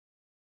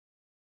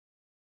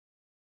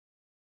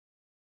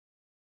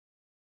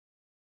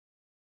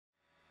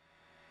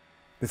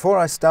Before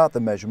I start the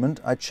measurement,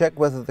 I check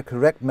whether the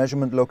correct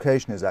measurement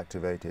location is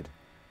activated.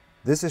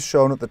 This is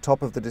shown at the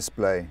top of the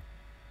display.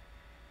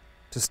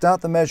 To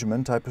start the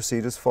measurement, I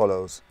proceed as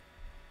follows.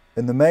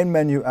 In the main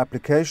menu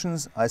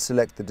Applications, I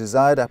select the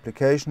desired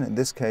application, in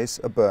this case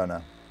a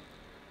burner.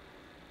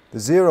 The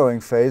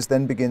zeroing phase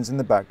then begins in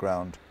the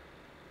background.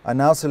 I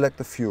now select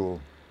the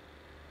fuel.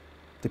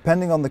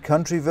 Depending on the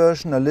country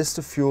version, a list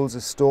of fuels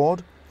is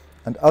stored,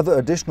 and other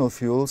additional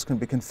fuels can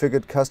be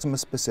configured customer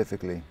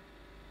specifically.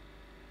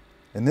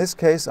 In this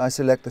case, I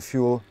select the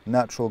fuel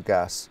natural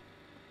gas.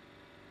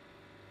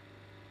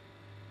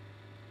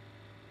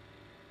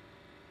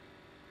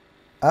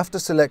 After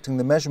selecting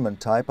the measurement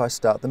type, I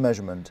start the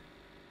measurement.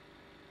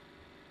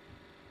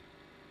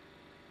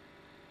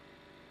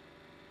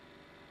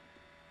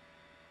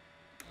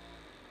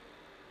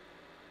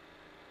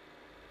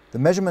 The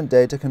measurement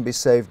data can be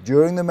saved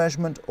during the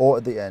measurement or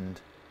at the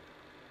end.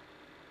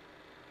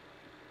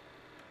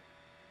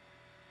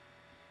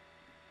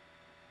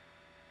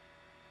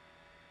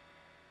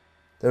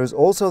 There is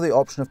also the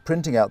option of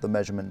printing out the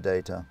measurement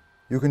data.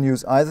 You can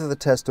use either the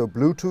Testo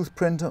Bluetooth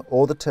printer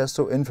or the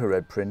Testo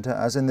infrared printer,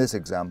 as in this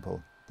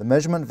example. The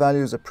measurement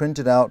values are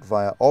printed out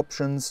via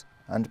Options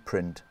and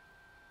Print.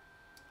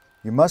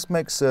 You must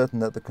make certain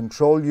that the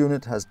control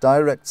unit has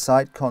direct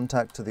site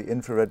contact to the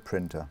infrared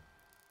printer.